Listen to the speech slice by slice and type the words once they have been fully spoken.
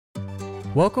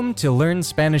Welcome to Learn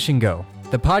Spanish and Go,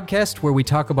 the podcast where we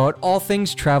talk about all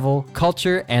things travel,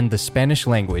 culture, and the Spanish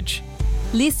language.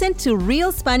 Listen to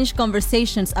real Spanish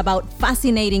conversations about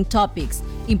fascinating topics,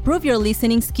 improve your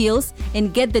listening skills,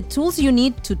 and get the tools you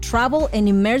need to travel and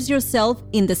immerse yourself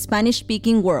in the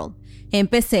Spanish-speaking world.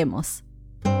 Empecemos.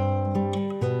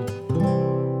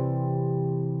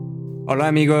 Hola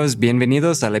amigos,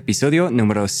 bienvenidos al episodio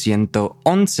número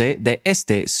 111 de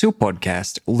su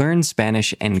podcast, Learn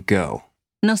Spanish and Go.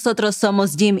 Nosotros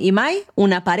somos Jim y Mai,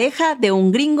 una pareja de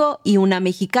un gringo y una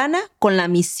mexicana con la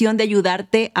misión de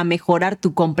ayudarte a mejorar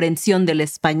tu comprensión del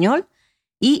español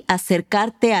y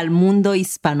acercarte al mundo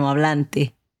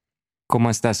hispanohablante. ¿Cómo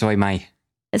estás hoy, Mai?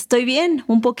 Estoy bien,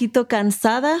 un poquito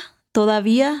cansada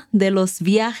todavía de los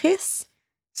viajes.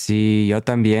 Sí, yo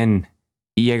también.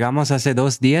 Y llegamos hace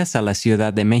 2 días a la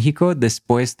Ciudad de México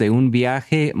después de un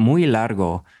viaje muy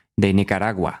largo de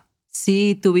Nicaragua.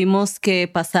 Sí, tuvimos que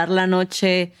pasar la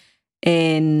noche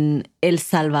en El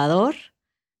Salvador,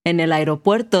 en el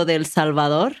aeropuerto de El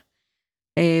Salvador.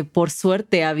 Por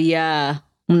suerte había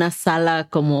una sala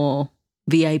como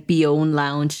VIP o un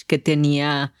lounge que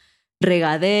tenía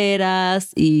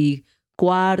regaderas y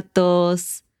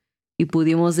cuartos y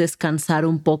pudimos descansar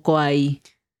un poco ahí.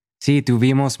 Sí,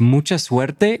 tuvimos mucha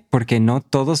suerte porque no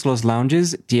todos los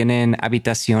lounges tienen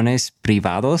habitaciones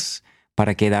privadas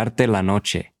para quedarte la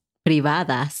noche.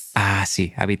 Privadas. Ah,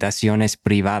 sí, habitaciones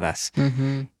privadas.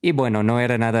 Uh-huh. Y bueno, no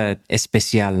era nada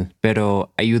especial,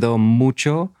 pero ayudó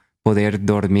mucho poder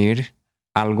dormir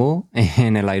algo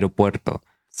en el aeropuerto.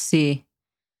 Sí,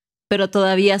 pero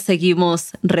todavía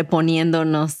seguimos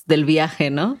reponiéndonos del viaje,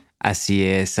 ¿no? Así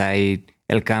es, hay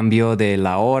el cambio de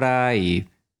la hora y...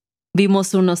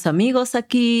 Vimos unos amigos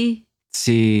aquí.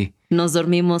 Sí. Nos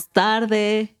dormimos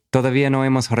tarde. Todavía no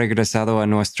hemos regresado a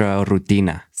nuestra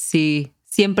rutina. Sí.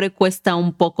 Siempre cuesta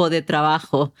un poco de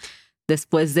trabajo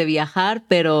después de viajar,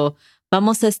 pero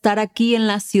vamos a estar aquí en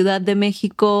la Ciudad de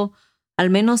México al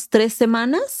menos 3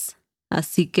 semanas,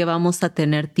 así que vamos a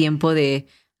tener tiempo de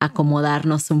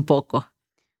acomodarnos un poco.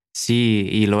 Sí,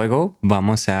 y luego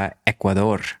vamos a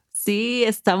Ecuador. Sí,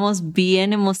 estamos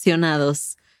bien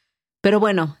emocionados. Pero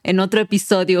bueno, en otro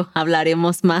episodio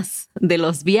hablaremos más de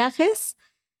los viajes.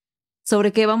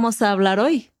 ¿Sobre qué vamos a hablar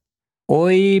hoy?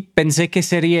 Hoy pensé que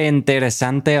sería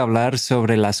interesante hablar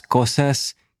sobre las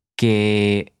cosas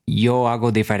que yo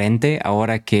hago diferente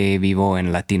ahora que vivo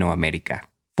en Latinoamérica.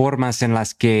 Formas en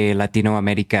las que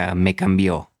Latinoamérica me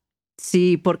cambió.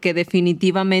 Sí, porque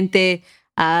definitivamente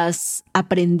has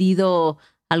aprendido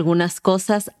algunas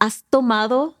cosas, has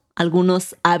tomado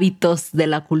algunos hábitos de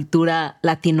la cultura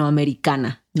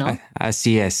latinoamericana, ¿no?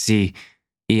 Así es, sí.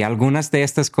 Y algunas de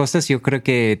estas cosas yo creo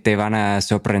que te van a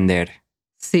sorprender.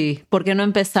 Sí, ¿por qué no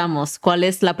empezamos? ¿Cuál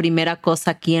es la primera cosa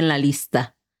aquí en la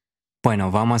lista? Bueno,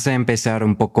 vamos a empezar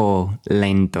un poco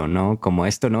lento, ¿no? Como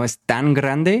esto no es tan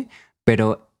grande,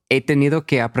 pero he tenido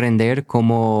que aprender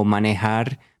cómo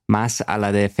manejar más a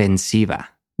la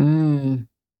defensiva.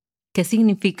 ¿Qué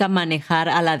significa manejar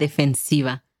a la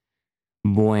defensiva?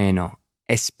 Bueno,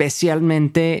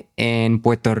 especialmente en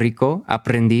Puerto Rico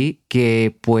aprendí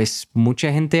que pues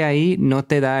mucha gente ahí no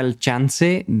te da el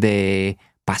chance de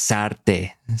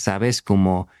pasarte, ¿sabes?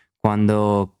 Como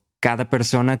cuando cada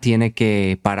persona tiene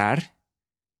que parar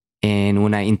en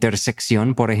una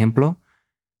intersección, por ejemplo,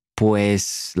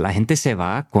 pues la gente se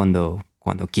va cuando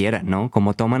quiera, ¿no?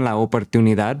 Como toman la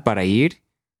oportunidad para ir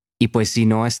y pues si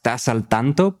no estás al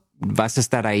tanto, vas a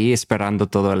estar ahí esperando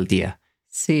todo el día.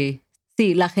 Sí,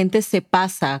 la gente se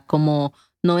pasa, como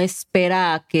no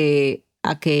espera a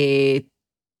que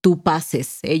tú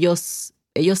pases. Ellos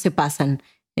se pasan,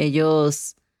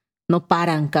 ellos no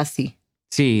paran casi.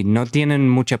 Sí, no tienen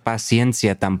mucha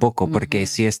paciencia tampoco, porque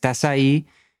si estás ahí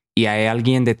y hay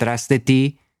alguien detrás de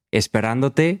ti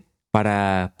esperándote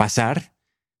para pasar,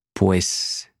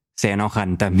 pues se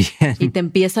enojan también. Y te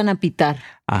empiezan a pitar.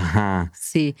 Ajá.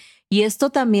 Sí, y esto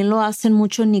también lo hacen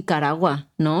mucho en Nicaragua,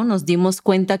 ¿no? Nos dimos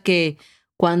cuenta que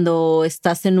cuando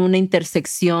estás en una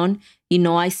intersección y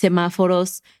no hay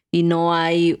semáforos y no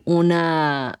hay un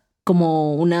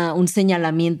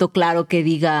señalamiento claro que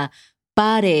diga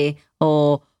pare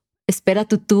o espera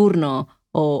tu turno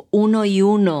o 1 y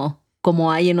 1,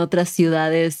 como hay en otras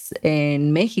ciudades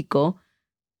en México,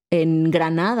 en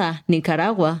Granada,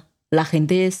 Nicaragua, la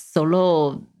gente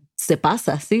solo se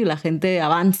pasa, sí, la gente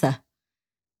avanza.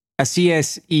 Así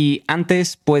es, y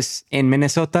antes, pues en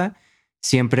Minnesota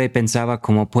siempre pensaba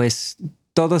como pues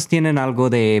todos tienen algo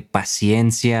de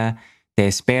paciencia, te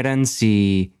esperan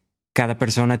si cada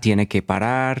persona tiene que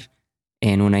parar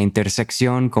en una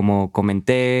intersección, como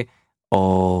comenté,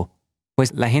 o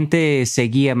pues la gente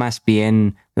seguía más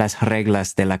bien las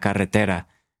reglas de la carretera,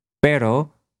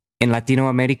 pero en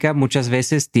Latinoamérica muchas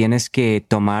veces tienes que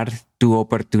tomar tu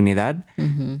oportunidad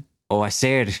o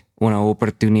hacer una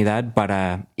oportunidad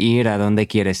para ir a donde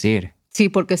quieres ir. Sí,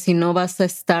 porque si no vas a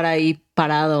estar ahí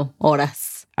parado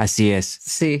horas. Así es.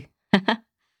 Sí.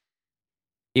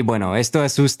 Y bueno, esto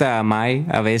asusta a Mai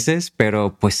a veces,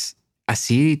 pero pues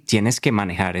así tienes que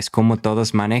manejar. Es como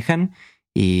todos manejan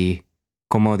y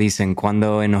como dicen,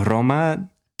 cuando en Roma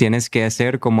tienes que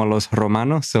hacer como los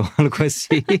romanos o algo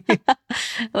así.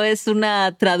 O es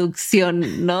una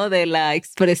traducción, ¿no? De la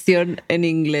expresión en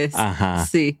inglés. Ajá.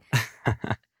 Sí.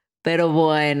 Pero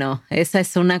bueno, esa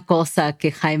es una cosa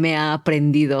que Jaime ha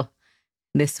aprendido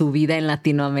de su vida en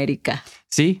Latinoamérica.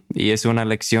 Sí, y es una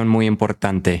lección muy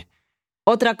importante.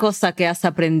 Otra cosa que has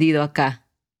aprendido acá.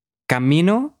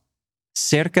 Camino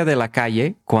cerca de la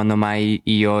calle cuando Mai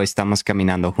y yo estamos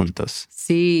caminando juntos.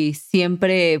 Sí,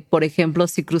 siempre, por ejemplo,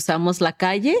 si cruzamos la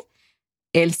calle,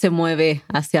 él se mueve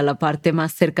hacia la parte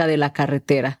más cerca de la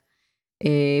carretera.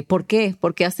 ¿Por qué?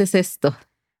 ¿Por qué haces esto?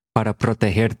 Para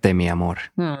protegerte, mi amor.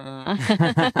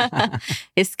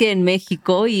 Es que en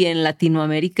México y en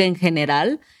Latinoamérica en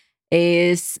general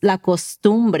es la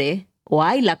costumbre, o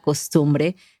hay la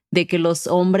costumbre, de que los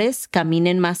hombres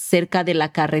caminen más cerca de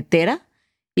la carretera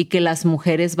y que las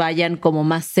mujeres vayan como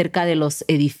más cerca de los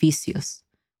edificios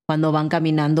cuando van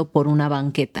caminando por una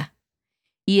banqueta.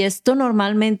 Y esto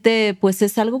normalmente pues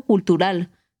es algo cultural,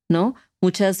 ¿no?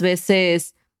 Muchas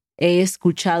veces he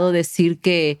escuchado decir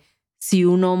que si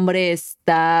un hombre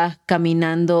está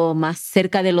caminando más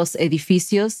cerca de los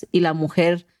edificios y la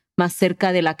mujer más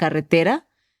cerca de la carretera,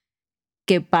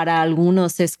 que para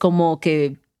algunos es como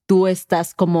que tú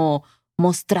estás como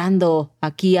mostrando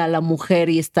aquí a la mujer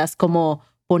y estás como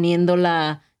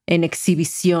poniéndola en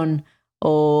exhibición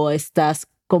o estás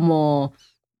como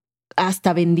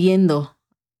hasta vendiendo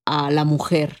a la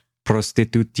mujer.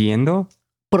 ¿Prostituyendo?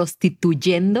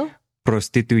 Prostituyendo.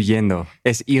 Prostituyendo.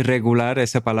 ¿Es irregular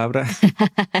esa palabra?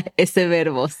 Ese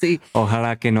verbo, sí.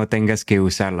 Ojalá que no tengas que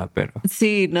usarla, pero...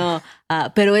 Sí, no.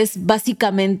 Pero es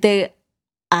básicamente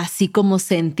así como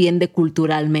se entiende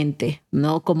culturalmente,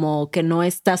 ¿no? Como que no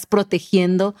estás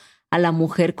protegiendo a la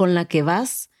mujer con la que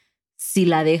vas si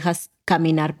la dejas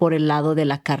caminar por el lado de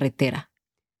la carretera.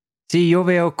 Sí, yo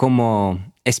veo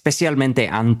como, especialmente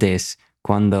antes,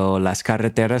 cuando las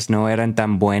carreteras no eran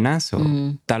tan buenas o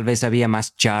tal vez había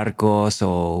más charcos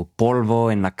o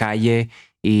polvo en la calle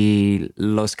y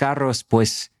los carros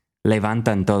pues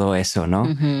levantan todo eso, ¿no?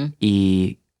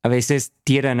 Y a veces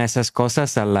tiran esas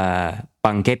cosas a la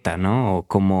banqueta, ¿no? O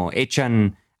como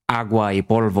echan agua y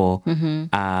polvo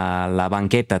a la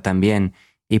banqueta también.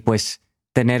 Y pues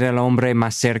tener al hombre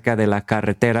más cerca de la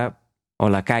carretera o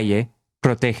la calle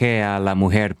protege a la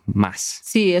mujer más.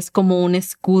 Sí, es como un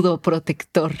escudo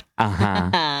protector.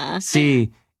 Ajá.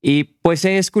 Sí. Y pues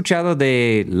he escuchado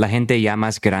de la gente ya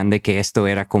más grande que esto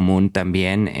era común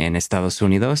también en Estados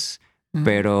Unidos.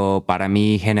 Pero para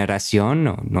mi generación,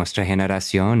 o nuestra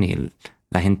generación y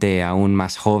la gente aún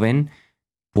más joven,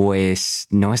 pues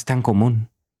no es tan común.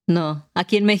 No,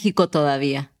 aquí en México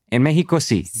todavía. En México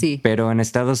sí, pero en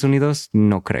Estados Unidos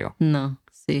no creo. No,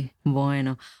 sí,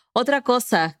 bueno. Otra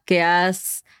cosa que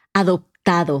has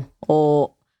adoptado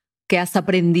o que has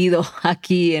aprendido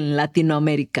aquí en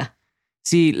Latinoamérica.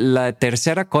 Sí, la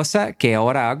tercera cosa que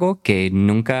ahora hago, que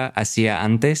nunca hacía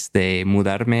antes de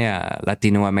mudarme a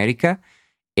Latinoamérica,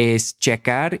 es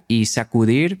checar y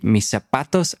sacudir mis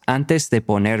zapatos antes de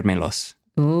ponérmelos.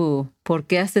 ¿Por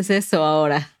qué haces eso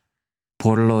ahora?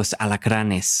 Por los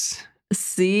alacranes.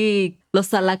 Sí,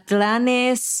 los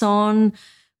alacranes son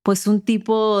pues un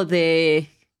tipo de...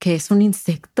 ¿Qué es un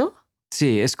insecto?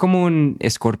 Sí, es como un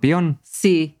escorpión.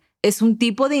 Sí. Es un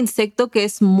tipo de insecto que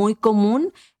es muy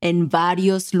común en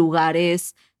varios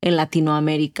lugares en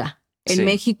Latinoamérica. En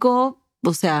México,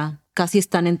 o sea, casi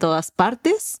están en todas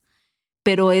partes,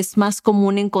 pero es más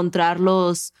común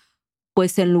encontrarlos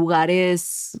pues en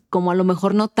lugares como a lo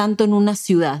mejor no tanto en una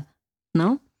ciudad,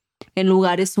 ¿no? En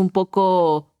lugares un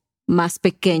poco más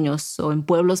pequeños o en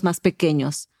pueblos más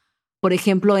pequeños. Por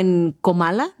ejemplo, en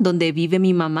Comala, donde vive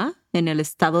mi mamá, en el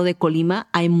estado de Colima,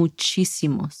 hay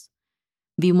muchísimos.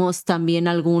 Vimos también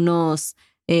algunos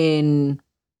en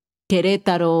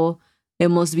Querétaro,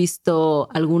 hemos visto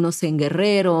algunos en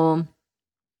Guerrero.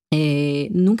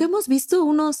 Nunca hemos visto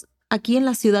unos aquí en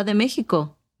la Ciudad de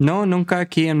México. No, nunca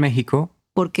aquí en México.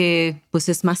 Porque pues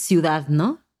es más ciudad,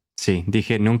 ¿no? Sí,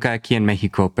 dije nunca aquí en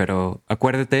México, pero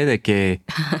acuérdate de que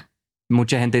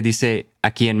mucha gente dice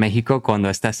aquí en México cuando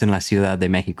estás en la Ciudad de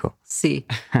México. Sí.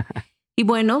 Y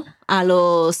bueno, a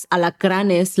los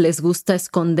alacranes les gusta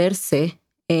esconderse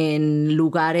en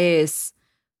lugares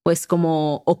pues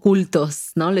como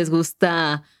ocultos, ¿no? Les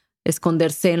gusta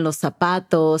esconderse en los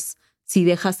zapatos. Si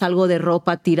dejas algo de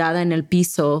ropa tirada en el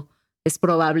piso, es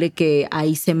probable que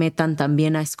ahí se metan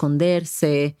también a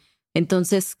esconderse.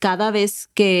 Entonces, cada vez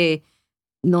que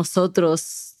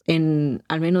nosotros,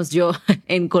 al menos yo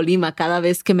en Colima, cada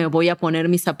vez que me voy a poner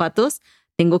mis zapatos,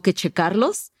 tengo que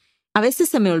checarlos. A veces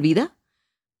se me olvida,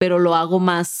 pero lo hago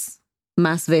más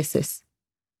veces.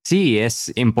 Sí,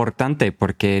 es importante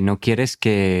porque no quieres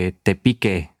que te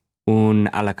pique un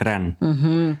alacrán.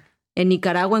 Uh-huh. En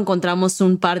Nicaragua encontramos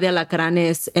un par de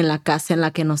alacranes en la casa en la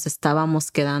que nos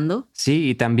estábamos quedando. Sí,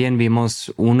 y también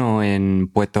vimos uno en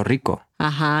Puerto Rico.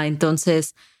 Ajá,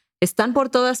 entonces están por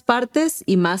todas partes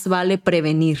y más vale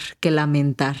prevenir que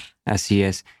lamentar. Así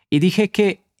es. Y dije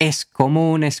que es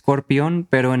como un escorpión,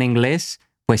 pero en inglés,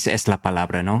 pues es la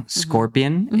palabra, ¿no?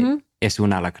 Scorpion es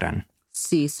un alacrán.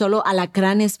 Sí, solo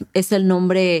alacrán es el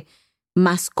nombre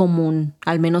más común,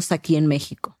 al menos aquí en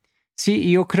México. Sí,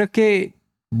 yo creo que,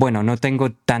 bueno, no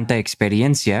tengo tanta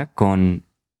experiencia con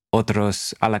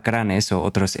otros alacranes o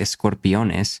otros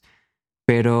escorpiones,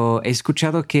 pero he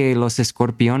escuchado que los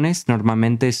escorpiones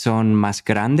normalmente son más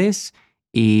grandes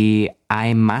y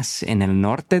hay más en el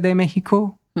norte de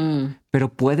México.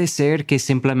 Pero puede ser que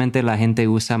simplemente la gente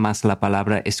usa más la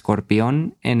palabra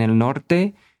escorpión en el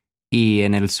norte y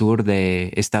en el sur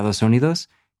de Estados Unidos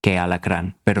que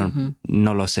alacrán, pero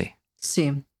no lo sé.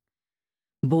 Sí.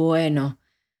 Bueno,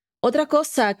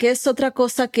 ¿qué es otra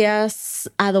cosa que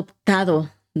has adoptado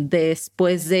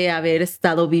después de haber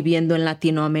estado viviendo en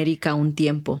Latinoamérica un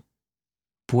tiempo?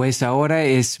 Pues ahora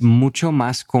es mucho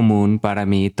más común para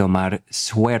mí tomar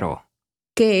suero.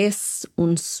 ¿Qué es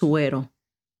un suero?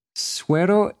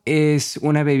 Suero es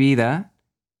una bebida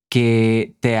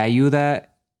que te ayuda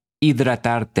a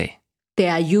hidratarte. Te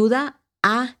ayuda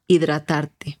a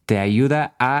hidratarte. Te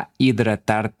ayuda a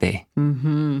hidratarte.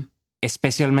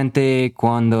 Especialmente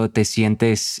cuando te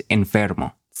sientes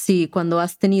enfermo. Sí, cuando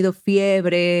has tenido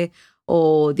fiebre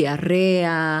o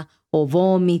diarrea o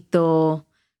vómito,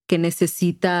 que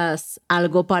necesitas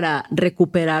algo para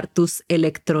recuperar tus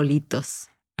electrolitos.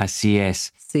 Así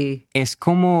es. Sí. Es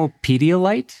como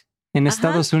Pedialyte en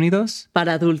Estados Unidos.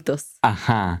 Para adultos.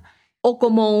 Ajá. O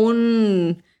como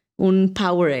un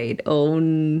Powerade o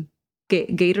un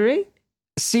Gatorade.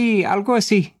 Sí, algo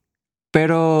así.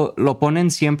 Pero lo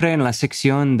ponen siempre en la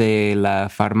sección de la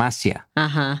farmacia.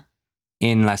 Ajá.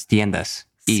 En las tiendas.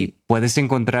 Sí. Y puedes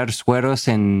encontrar sueros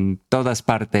en todas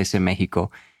partes en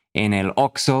México. En el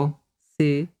Oxxo.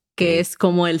 Sí. Que es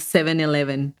como el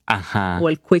 7-Eleven. Ajá. O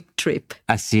el Quick Trip.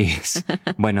 Así es.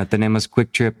 Bueno, tenemos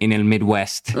Quick Trip en el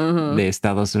Midwest de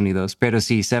Estados Unidos. Pero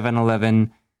sí,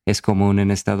 7-Eleven es común en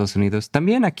Estados Unidos.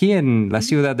 También aquí en la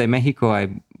Ciudad de México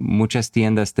hay muchas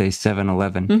tiendas de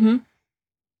 7-Eleven.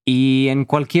 Y en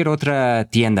cualquier otra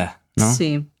tienda, ¿no?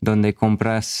 Sí. Donde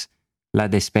compras la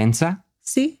despensa.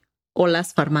 Sí. O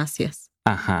las farmacias.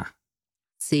 Ajá.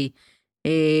 Sí.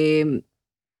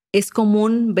 Es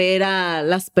común ver a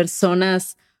las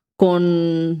personas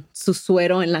con su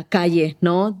suero en la calle,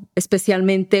 ¿no?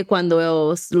 Especialmente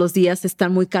cuando los días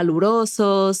están muy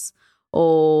calurosos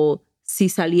o si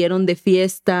salieron de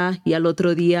fiesta y al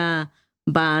otro día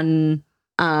van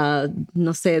a,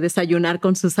 no sé, desayunar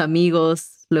con sus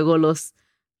amigos. Luego los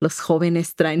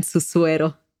jóvenes traen su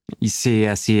suero. Y sí,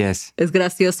 así es. Es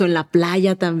gracioso en la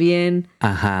playa también.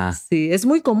 Ajá. Sí, es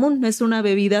muy común. Es una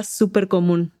bebida súper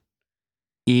común.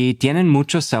 Y tienen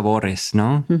muchos sabores,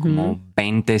 ¿no? Como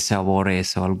 20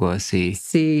 sabores o algo así.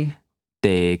 Sí.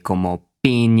 De como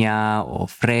piña o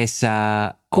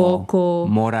fresa. Coco. O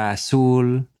mora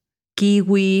azul.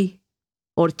 Kiwi.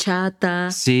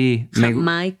 Horchata. Sí.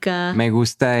 Jamaica. Me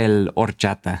gusta el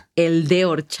horchata. El de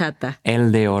horchata.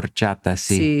 El de horchata,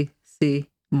 sí. Sí, sí.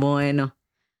 Bueno.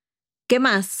 ¿Qué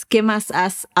más? ¿Qué más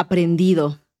has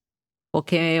aprendido? ¿O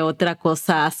qué otra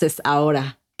cosa haces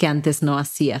ahora que antes no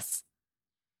hacías?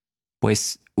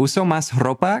 Pues uso más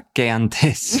ropa que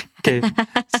antes, que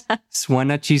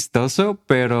suena chistoso,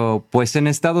 pero pues en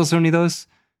Estados Unidos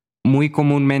muy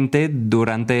comúnmente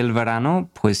durante el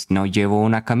verano pues no llevo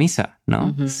una camisa,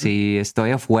 ¿no? Si estoy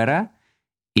afuera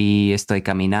y estoy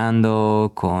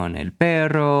caminando con el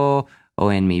perro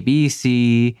o en mi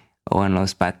bici o en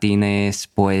los patines,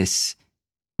 pues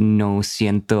no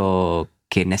siento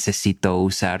que necesito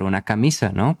usar una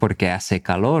camisa, ¿no? Porque hace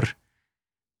calor.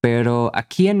 Pero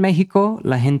aquí en México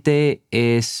la gente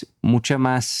es mucho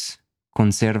más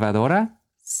conservadora.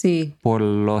 Sí. Por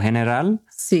lo general.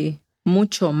 Sí,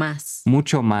 mucho más.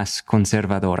 Mucho más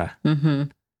conservadora.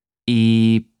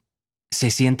 Y se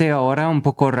siente ahora un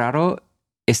poco raro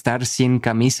estar sin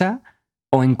camisa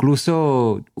o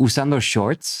incluso usando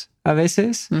shorts a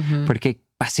veces, porque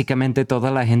básicamente toda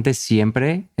la gente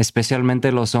siempre,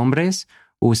 especialmente los hombres,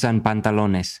 usan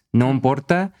pantalones. No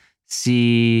importa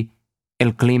si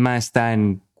el clima está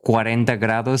en 40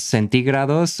 grados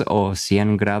centígrados o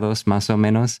 100 grados más o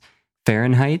menos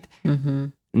Fahrenheit,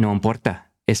 no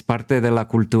importa. Es parte de la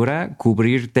cultura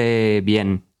cubrirte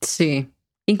bien. Sí.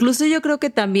 Incluso yo creo que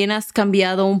también has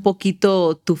cambiado un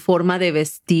poquito tu forma de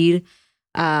vestir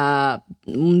a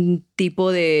un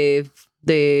tipo de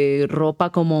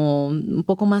ropa como un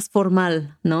poco más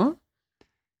formal, ¿no?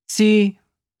 Sí.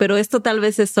 Pero esto tal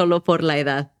vez es solo por la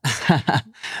edad.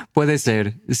 Puede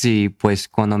ser. Sí, pues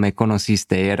cuando me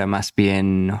conociste era más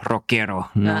bien rockero,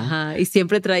 ¿no? Ajá. Y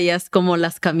siempre traías como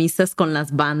las camisas con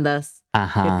las bandas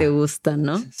que te gustan,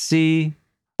 ¿no? Sí.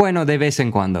 Bueno, de vez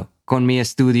en cuando. Con mi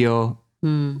estudio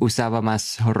usaba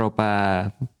más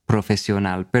ropa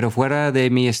profesional, pero fuera de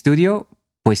mi estudio,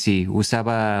 pues sí,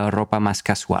 usaba ropa más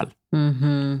casual.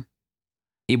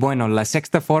 Y bueno, la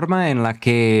sexta forma en la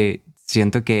que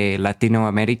siento que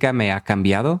Latinoamérica me ha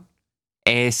cambiado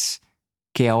es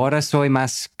que ahora soy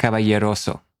más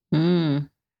caballeroso.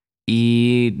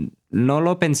 Y no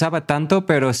lo pensaba tanto,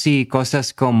 pero sí,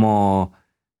 cosas como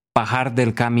bajar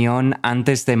del camión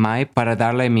antes de Mai para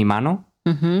darle mi mano.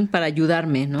 Para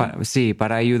ayudarme, ¿no? Sí,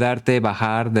 para ayudarte a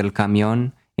bajar del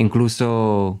camión.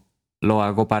 Incluso lo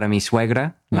hago para mi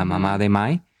suegra, la mamá de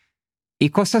Mai. Y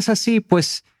cosas así,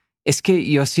 pues es que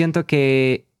yo siento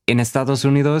que en Estados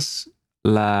Unidos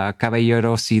la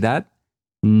caballerosidad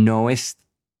no es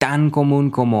tan común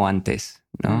como antes,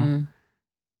 ¿no?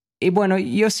 Y bueno,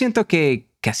 yo siento que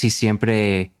casi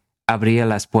siempre abría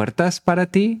las puertas para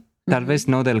ti. Tal vez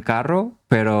no del carro,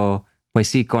 pero pues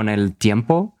sí, con el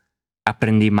tiempo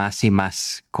aprendí más y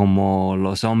más cómo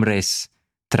los hombres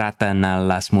tratan a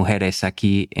las mujeres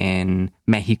aquí en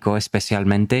México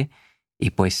especialmente.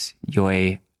 Y pues yo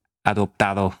he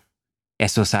adoptado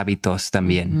esos hábitos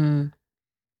también.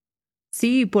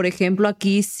 Sí, por ejemplo,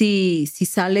 aquí si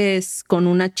sales con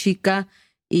una chica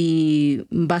y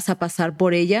vas a pasar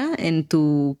por ella en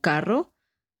tu carro,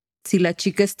 si la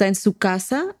chica está en su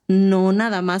casa, no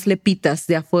nada más le pitas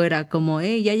de afuera como,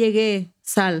 hey, ya llegué,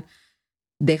 sal.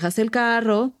 Dejas el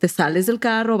carro, te sales del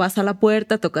carro, vas a la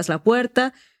puerta, tocas la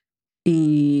puerta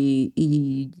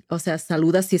y o sea,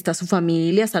 saludas si está su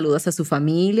familia, saludas a su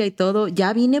familia y todo.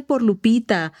 Ya vine por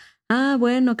Lupita. Ah,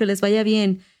 bueno, que les vaya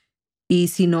bien. Y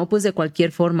si no, pues de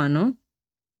cualquier forma, ¿no?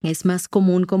 Es más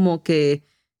común como que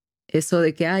eso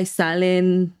de que, ay,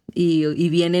 salen y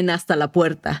vienen hasta la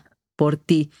puerta por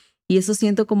ti. Y eso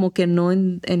siento como que no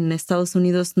en Estados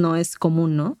Unidos no es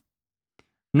común, ¿no?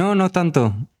 No, no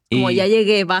tanto. Como ya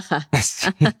llegué, baja. Sí.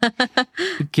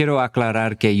 Quiero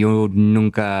aclarar que yo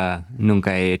nunca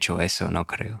he hecho eso, no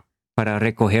creo. Para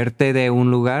recogerte de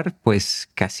un lugar, pues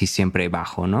casi siempre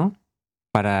bajo, ¿no?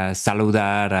 Para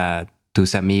saludar a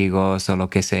tus amigos o lo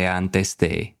que sea antes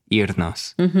de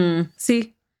irnos.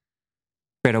 Sí.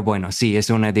 Pero bueno, sí, es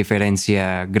una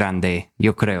diferencia grande,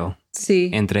 yo creo,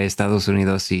 entre Estados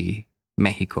Unidos y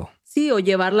México. Sí, o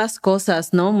llevar las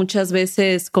cosas, ¿no? Muchas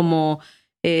veces como,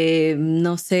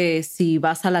 no sé, si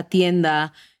vas a la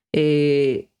tienda,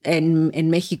 en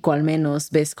México al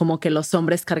menos, ves como que los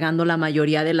hombres cargando la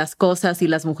mayoría de las cosas y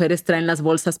las mujeres traen las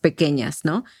bolsas pequeñas,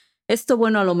 ¿no? Esto,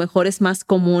 bueno, a lo mejor es más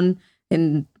común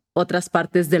en otras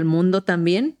partes del mundo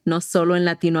también, no solo en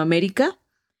Latinoamérica.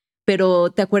 Pero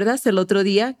 ¿te acuerdas el otro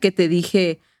día que te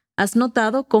dije, has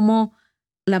notado cómo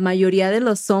la mayoría de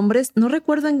los hombres, no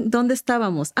recuerdan dónde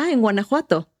estábamos? Ah, en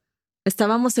Guanajuato.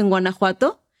 Estábamos en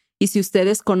Guanajuato y si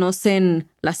ustedes conocen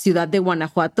la ciudad de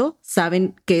Guanajuato,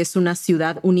 saben que es una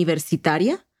ciudad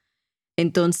universitaria.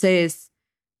 Entonces,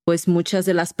 pues muchas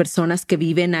de las personas que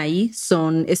viven ahí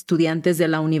son estudiantes de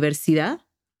la universidad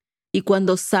y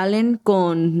cuando salen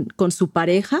con su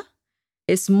pareja,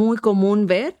 es muy común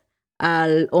ver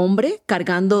al hombre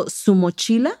cargando su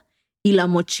mochila y la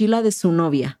mochila de su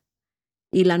novia.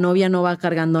 Y la novia no va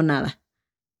cargando nada,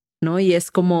 ¿no? Y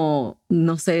es como,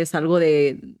 no sé, es algo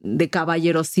de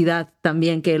caballerosidad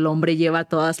también que el hombre lleva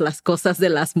todas las cosas de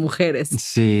las mujeres.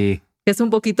 Sí. Es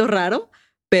un poquito raro,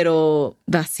 pero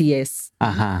así es.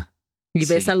 Ajá. Y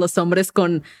ves a los hombres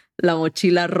con la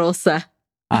mochila rosa.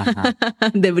 Ajá.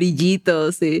 De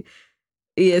brillitos y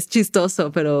es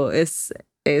chistoso, pero es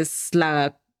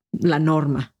la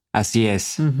norma. Así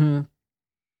es.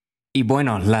 Y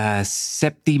bueno, la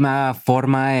séptima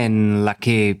forma en la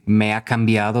que me ha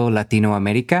cambiado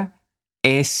Latinoamérica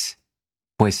es,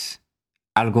 pues,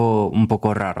 algo un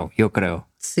poco raro, yo creo.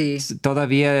 Sí.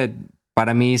 Todavía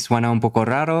para mí suena un poco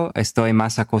raro. Estoy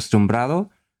más acostumbrado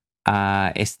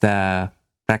a esta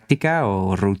práctica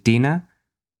o rutina.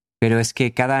 pero es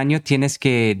que cada año tienes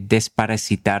que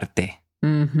desparasitarte.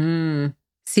 Ujú.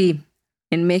 Sí,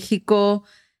 en México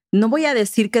no voy a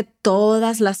decir que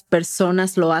todas las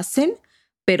personas lo hacen,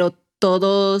 pero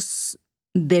todos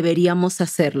deberíamos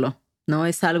hacerlo, ¿no?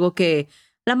 Es algo que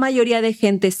la mayoría de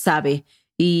gente sabe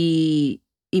y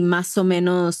más o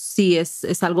menos sí,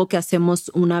 es algo que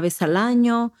hacemos una vez al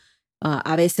año.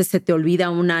 A veces se te olvida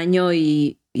un año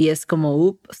y es como,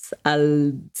 ups,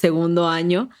 al segundo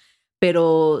año.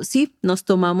 Pero sí, nos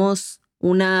tomamos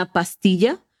una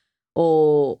pastilla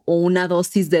o una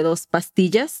dosis de 2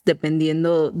 pastillas,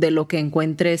 dependiendo de lo que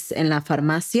encuentres en la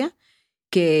farmacia,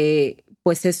 que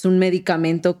pues es un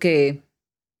medicamento que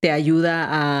te ayuda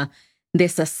a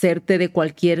deshacerte de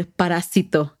cualquier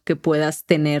parásito que puedas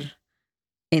tener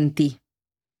en ti.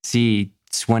 Sí,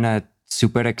 suena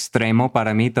súper extremo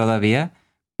para mí todavía,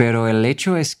 pero el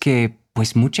hecho es que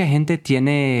pues mucha gente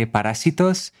tiene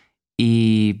parásitos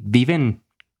y viven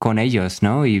con ellos,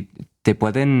 ¿no? Y te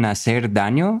pueden hacer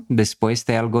daño después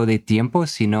de algo de tiempo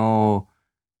si no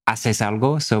haces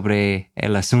algo sobre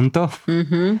el asunto.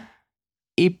 Ujú.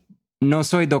 Y no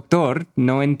soy doctor,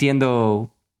 no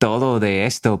entiendo todo de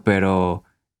esto, pero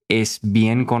es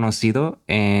bien conocido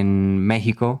en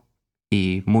México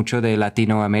y mucho de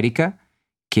Latinoamérica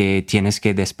que tienes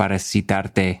que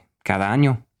desparasitarte cada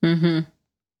año. Ujú.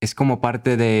 Es como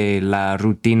parte de la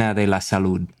rutina de la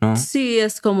salud, ¿no? Sí,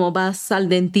 es como vas al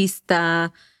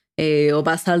dentista o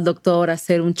vas al doctor a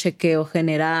hacer un chequeo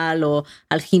general o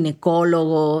al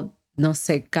ginecólogo, no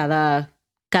sé, cada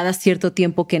cierto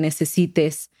tiempo que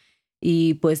necesites.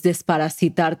 Y pues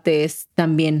desparasitarte es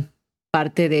también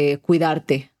parte de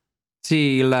cuidarte.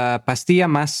 Sí, la pastilla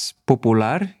más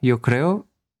popular, yo creo,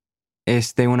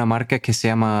 es de una marca que se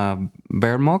llama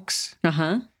Vermox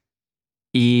Ajá.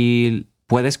 y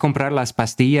puedes comprar las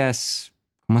pastillas,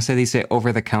 ¿cómo se dice?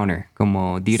 Over the counter,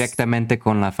 como directamente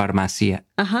con la farmacia.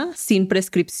 Ajá, sin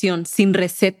prescripción, sin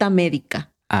receta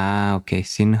médica. Ah, ok,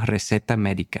 sin receta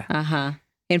médica. Ajá.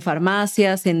 En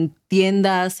farmacias, en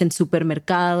tiendas, en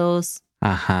supermercados.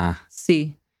 Ajá.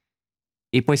 Sí.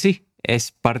 Y pues sí,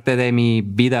 es parte de mi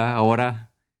vida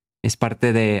ahora, es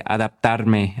parte de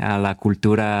adaptarme a la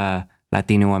cultura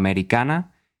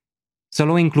latinoamericana.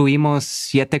 Solo incluimos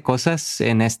 7 cosas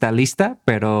en esta lista,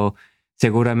 pero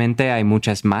seguramente hay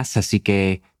muchas más, así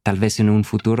que tal vez en un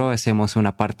futuro hacemos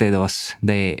una parte 2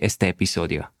 de este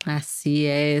episodio. Así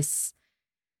es.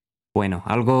 Bueno,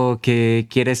 ¿algo que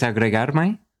quieres agregar,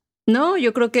 Mai? No,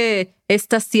 yo creo que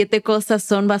estas 7 cosas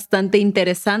son bastante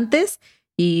interesantes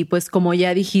y pues como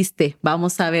ya dijiste,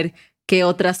 vamos a ver qué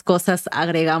otras cosas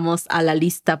agregamos a la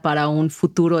lista para un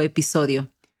futuro episodio.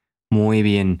 Muy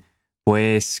bien.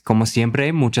 Pues como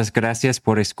siempre, muchas gracias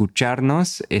por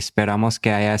escucharnos. Esperamos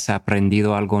que hayas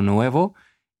aprendido algo nuevo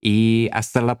y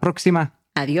hasta la próxima.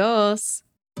 Adiós.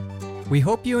 We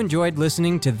hope you enjoyed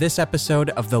listening to this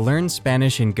episode of the Learn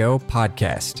Spanish and Go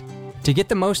podcast. To get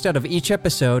the most out of each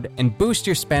episode and boost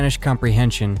your Spanish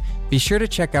comprehension, be sure to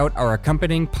check out our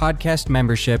accompanying podcast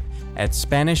membership at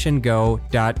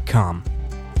SpanishAndGo.com.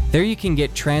 There you can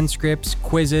get transcripts,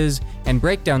 quizzes, and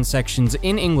breakdown sections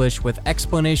in English with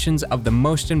explanations of the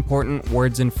most important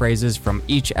words and phrases from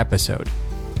each episode.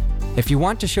 If you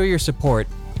want to show your support,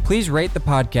 please rate the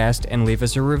podcast and leave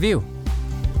us a review.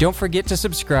 Don't forget to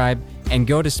subscribe and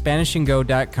go to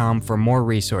SpanishAndGo.com for more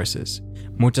resources.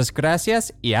 Muchas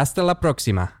gracias y hasta la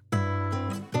próxima.